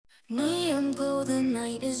Neon glow, the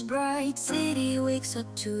night is bright. City wakes up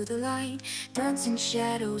to the light. Dancing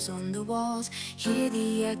shadows on the walls. Hear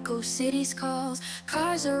the echo, city's calls.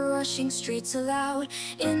 Cars are rushing, streets are loud.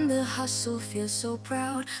 In the hustle, feel so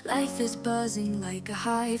proud. Life is buzzing like a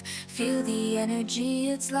hive. Feel the energy,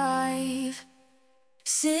 it's live.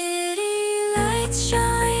 City lights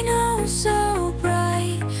shine oh so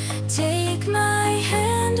bright. Take my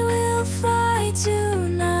hand, we'll fly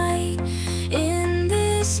tonight. In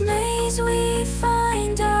this maze we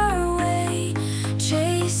find our way,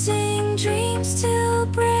 chasing dreams till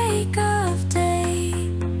break of day.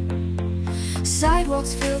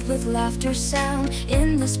 Sidewalks filled with laughter sound.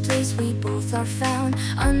 In this place we both are found.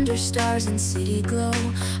 Under stars and city glow,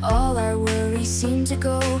 all our worries seem to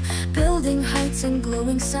go. Building heights and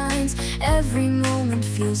glowing signs, every moment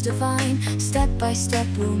feels divine. Step by step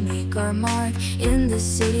we'll make our mark in the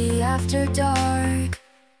city after dark.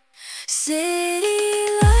 City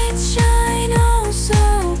lights shine oh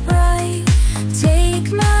so bright.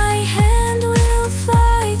 Take my hand, we'll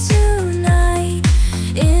fly tonight.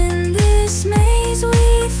 In this maze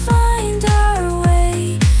we find our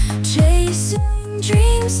way, chasing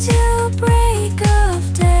dreams till break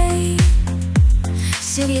of day.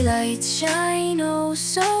 City lights shine oh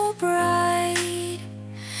so bright.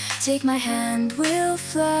 Take my hand, we'll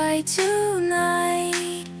fly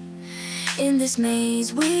tonight. In this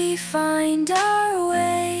maze we find our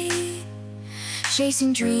way,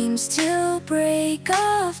 chasing dreams till break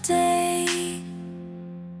of day.